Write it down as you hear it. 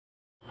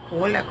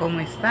Hola,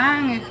 ¿cómo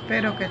están?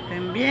 Espero que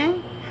estén bien.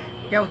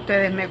 Ya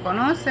ustedes me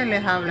conocen,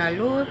 les habla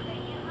Luz,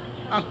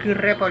 aquí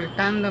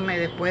reportándome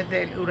después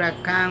del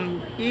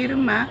huracán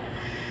Irma.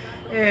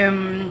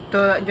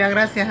 Ya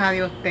gracias a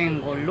Dios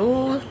tengo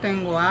luz,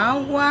 tengo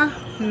agua,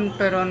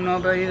 pero no he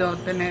podido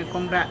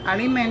comprar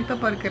alimentos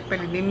porque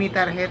perdí mi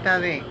tarjeta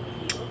de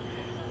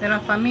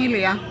la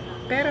familia.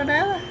 Pero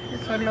nada,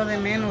 eso es lo de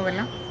menos,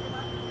 ¿verdad?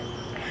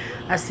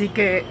 Así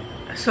que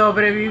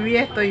sobreviví,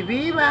 estoy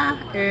viva.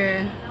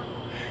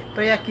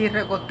 Estoy aquí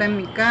recostada en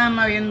mi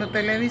cama viendo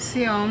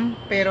televisión,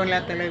 pero en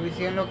la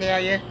televisión lo que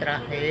hay es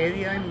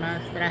tragedia y más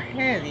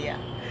tragedia.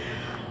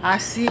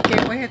 Así que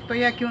pues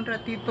estoy aquí un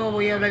ratito,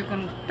 voy a hablar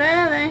con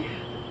ustedes,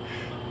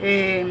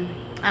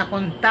 a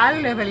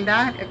contarles,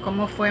 ¿verdad?,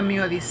 cómo fue mi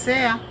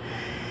odisea.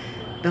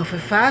 No fue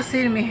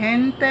fácil, mi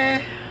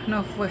gente,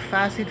 no fue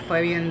fácil,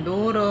 fue bien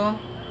duro.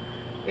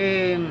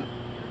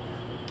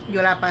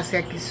 Yo la pasé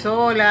aquí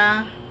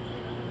sola.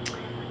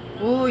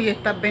 Uy,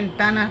 estas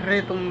ventanas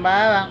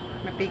retumbadas,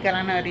 me pica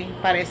la nariz.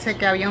 Parece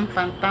que había un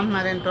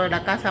fantasma dentro de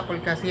la casa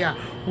porque hacía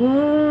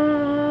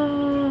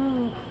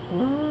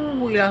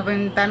y las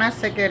ventanas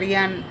se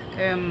querían,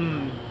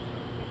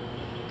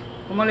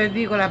 ¿cómo les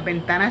digo? Las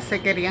ventanas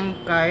se querían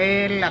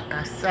caer, la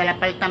casa, el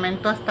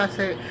apartamento hasta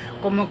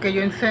como que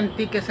yo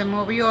sentí que se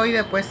movió y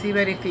después sí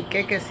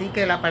verifiqué que sí,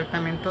 que el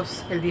apartamento,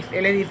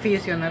 el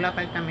edificio, no el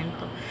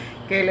apartamento,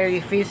 que el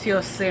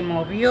edificio se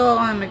movió.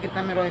 Déjame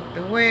quitarme los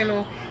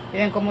espejuelos.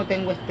 Miren cómo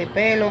tengo este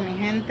pelo, mi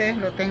gente,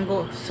 lo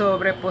tengo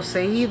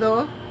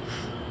sobreposeído.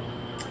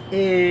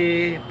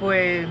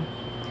 Pues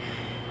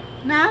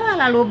nada,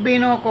 la luz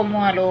vino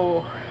como a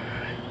los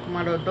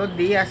 2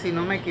 días, si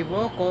no me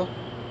equivoco.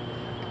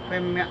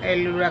 Pues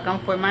el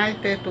huracán fue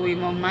martes,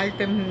 tuvimos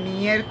martes,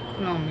 miércoles,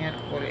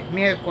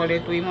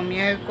 tuvimos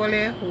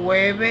miércoles,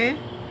 jueves,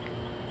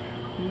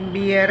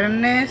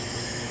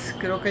 viernes,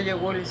 creo que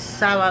llegó el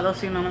sábado,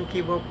 si no me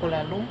equivoco,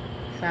 la luz,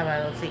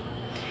 sábado, sí.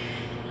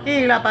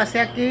 Y la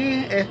pasé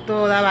aquí,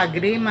 esto daba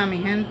grima, mi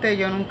gente,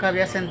 yo nunca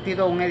había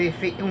sentido un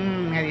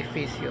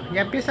edificio.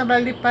 Ya empiezo a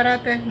hablar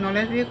disparates, no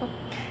les digo.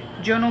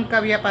 Yo nunca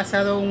había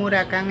pasado un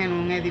huracán en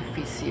un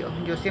edificio,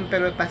 yo siempre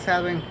lo he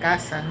pasado en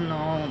casas,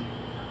 no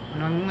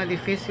en un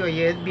edificio, y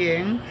es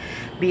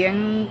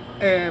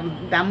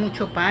da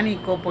mucho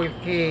pánico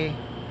porque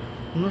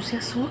uno se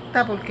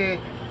asusta porque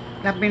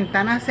las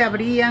ventanas se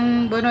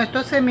abrían. Bueno,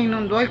 esto se me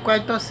inundó, el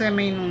cuarto se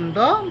me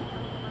inundó.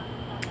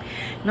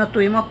 Nos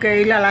tuvimos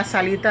que ir a la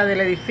salita del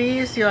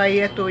edificio, ahí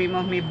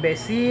estuvimos mis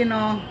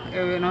vecinos,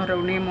 nos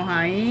reunimos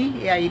ahí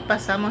y ahí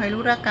pasamos el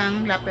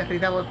huracán. La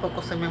perrita por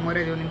poco se me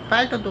muere de un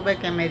infarto, tuve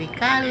que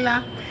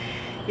medicarla.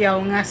 Y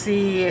aún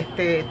así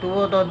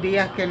tuvo 2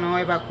 días que no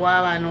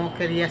evacuaba, no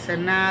quería hacer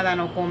nada,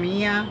 no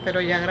comía, pero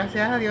ya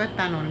gracias a Dios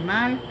está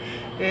normal.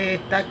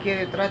 Está aquí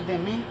detrás de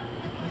mí,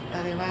 aquí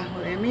está debajo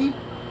de mí,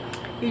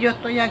 y yo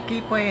estoy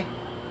aquí. Pues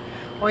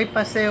hoy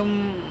pasé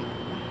un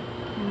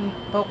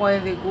poco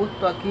de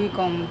disgusto aquí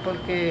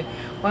porque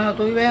cuando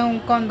tú vives en un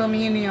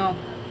condominio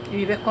y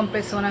vives con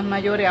personas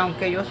mayores,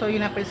 aunque yo soy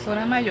una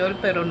persona mayor,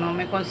 pero no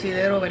me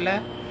considero,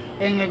 ¿verdad?,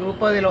 en el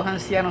grupo de los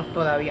ancianos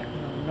todavía.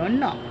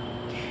 No.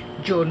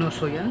 Yo no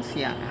soy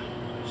anciana,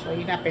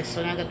 soy una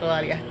persona que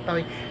todavía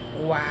estoy,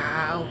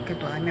 wow, que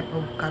todavía me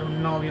puedo buscar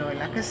un novio,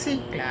 ¿verdad que sí?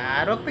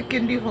 Claro, pues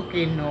 ¿quién dijo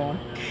que no?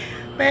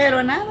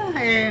 Pero nada,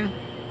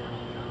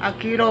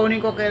 aquí lo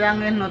único que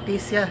dan es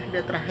noticias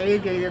de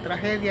tragedia y de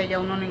tragedia, ya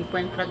uno no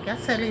encuentra qué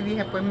hacer. Y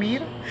dije, pues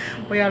mira,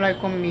 voy a hablar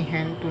con mi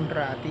gente un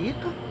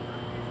ratito.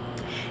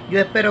 Yo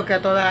espero que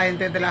a toda la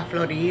gente de la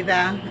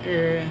Florida,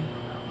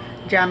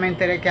 ya me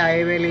enteré que a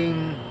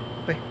Evelyn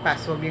pues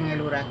pasó bien el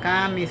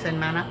huracán, mis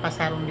hermanas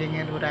pasaron bien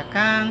el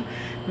huracán,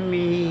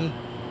 mis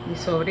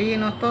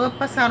sobrinos, todos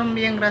pasaron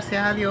bien,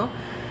 gracias a Dios.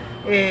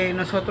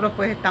 Nosotros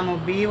pues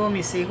estamos vivos,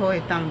 mis hijos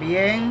están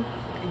bien,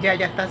 ya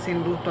está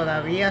sin luz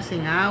todavía,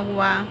 sin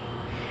agua.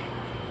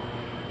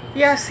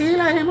 Y así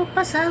las hemos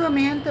pasado,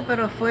 mi gente,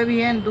 pero fue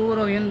bien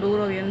duro, bien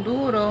duro, bien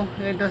duro.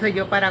 Entonces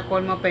yo para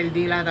colmo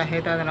perdí la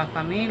tarjeta de la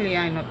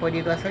familia y no he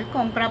podido hacer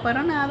compra,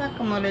 pero nada,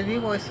 como les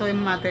digo, eso es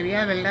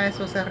material, ¿verdad?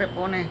 Eso se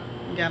repone,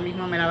 ya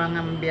mismo me la van a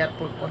enviar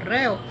por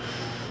correo.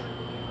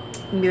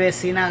 Mi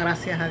vecina,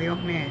 gracias a Dios,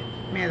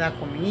 me da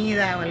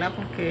comida, ¿verdad?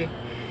 Porque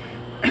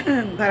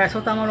para eso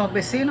estamos los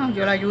vecinos,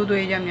 yo la ayudo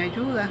y ella me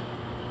ayuda.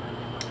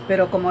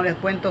 Pero como les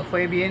cuento,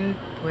 fue bien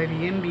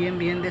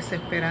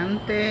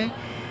desesperante.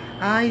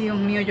 Ay, Dios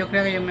mío, yo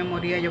creía que yo me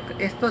moría.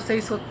 Esto se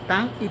hizo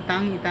tan y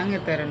tan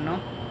eterno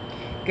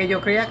que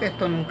yo creía que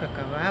esto nunca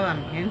acababa,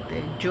 mi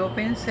gente. Yo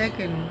pensé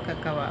que nunca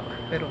acababa,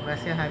 pero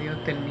gracias a Dios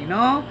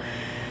terminó.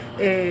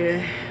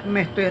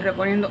 Me estoy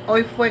reponiendo.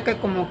 Hoy fue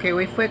como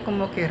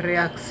que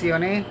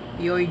reaccioné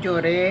y hoy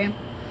lloré,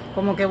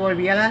 como que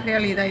volví a la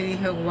realidad y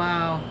dije,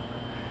 wow,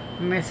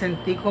 me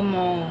sentí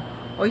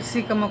hoy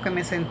sí como que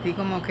me sentí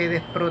como que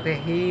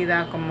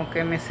desprotegida, como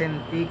que me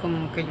sentí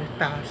como que yo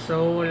estaba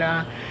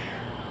sola.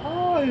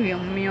 Ay,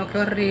 Dios mío, qué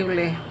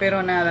horrible.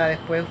 Pero nada,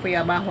 después fui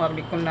abajo,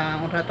 hablé un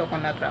rato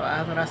con la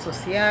trabajadora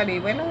social y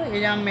bueno,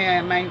 ella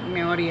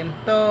me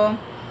orientó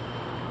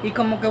y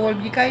como que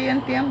volví caí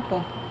en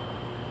tiempo.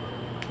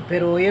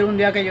 Pero hoy era un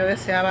día que yo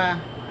deseaba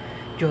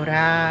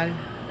llorar,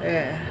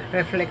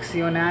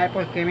 reflexionar,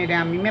 porque mire,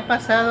 a mí me ha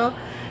pasado,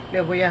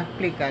 les voy a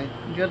explicar.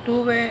 Yo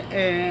tuve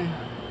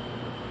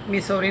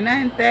mis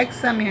sobrinas en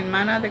Texas, mis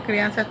hermanas de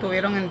crianza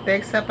estuvieron en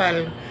Texas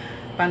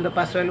cuando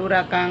pasó el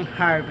huracán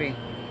Harvey.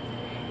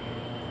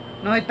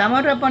 Nos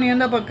estamos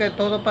reponiendo porque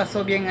todo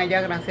pasó bien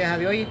allá, gracias a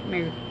Dios, y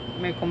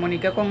me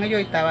comuniqué con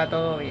ellos y estaba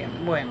todo bien.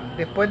 Bueno,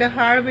 después de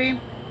Harvey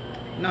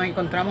nos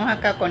encontramos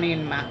acá con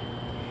Irma.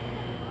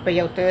 Pues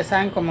ya ustedes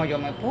saben cómo yo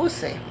me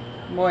puse.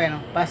 Bueno,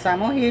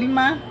 pasamos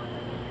Irma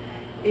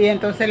y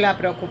entonces la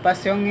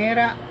preocupación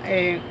era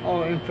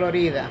en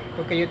Florida,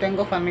 porque yo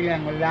tengo familia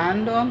en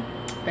Orlando,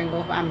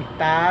 tengo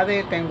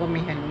amistades, tengo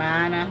mis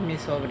hermanas, mis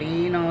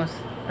sobrinos,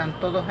 están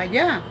todos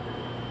allá.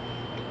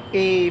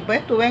 Y pues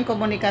estuve en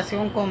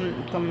comunicación con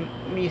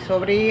mi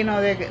sobrino,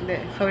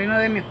 sobrino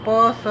de mi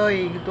esposo,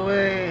 y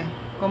tuve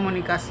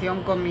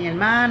comunicación con mi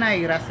hermana,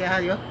 y gracias a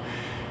Dios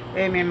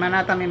mi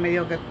hermana también me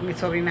dijo que mis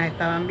sobrinas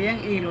estaban bien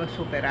y lo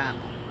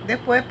superamos.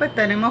 Después pues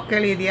tenemos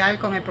que lidiar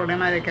con el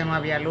problema de que no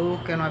había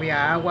luz, que no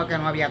había agua, que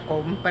no había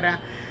compra.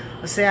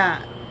 O sea,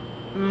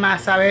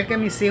 más saber que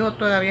mis hijos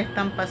todavía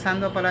están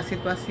pasando por la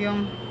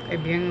situación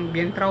es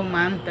bien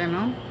traumante,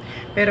 ¿no?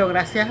 Pero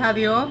gracias a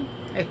Dios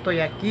estoy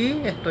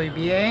aquí, estoy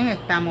bien,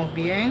 estamos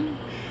bien,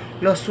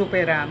 lo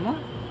superamos.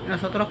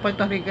 Nosotros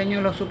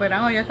puertorriqueños lo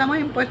superamos, ya estamos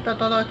impuestos a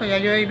todo esto, ya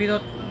yo he vivido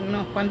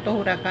unos cuantos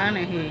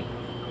huracanes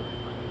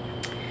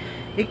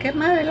y qué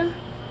más, ¿verdad?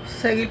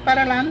 Seguir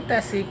para adelante,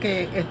 así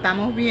que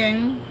estamos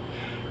bien.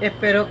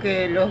 Espero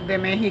que los de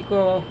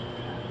México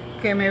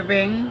que me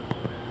ven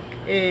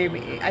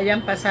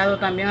hayan pasado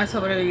también, han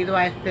sobrevivido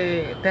a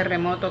este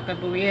terremoto que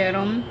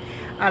tuvieron,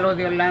 a los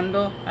de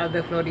Orlando, a los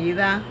de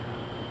Florida,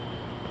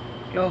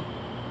 los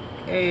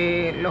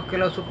que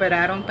lo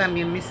superaron,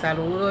 también mis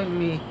saludos,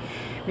 y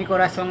mi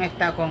corazón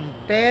está con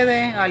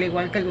ustedes, al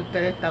igual que el de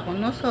ustedes está con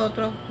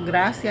nosotros.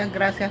 Gracias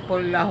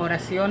por las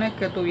oraciones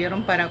que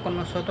tuvieron para con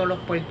nosotros los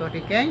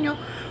puertorriqueños,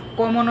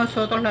 como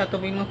nosotros la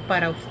tuvimos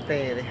para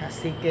ustedes.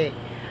 Así que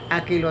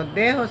aquí los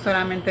dejo,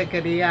 solamente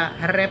quería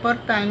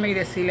reportarme y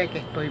decirle que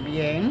estoy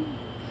bien,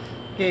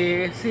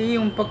 que sí,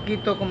 un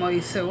poquito, como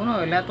dice uno,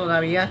 ¿verdad?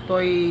 Todavía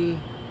estoy,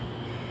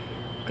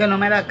 que no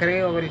me la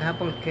creo, ¿verdad?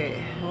 Porque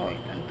hoy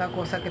tantas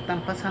cosas que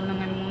están pasando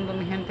en el mundo,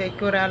 mi gente, hay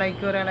que orar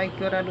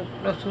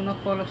los unos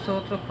por los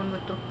otros, por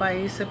nuestros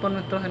países, por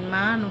nuestros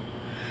hermanos.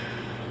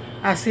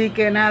 Así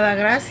que nada,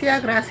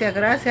 gracias.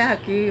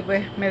 Aquí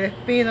pues me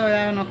despido,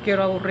 ya no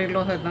quiero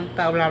aburrirlos de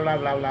tanta bla.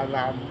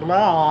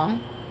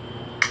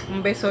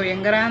 Un beso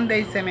bien grande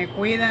y se me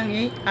cuidan,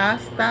 y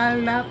hasta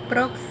la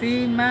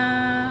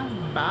próxima.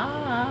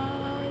 Bye.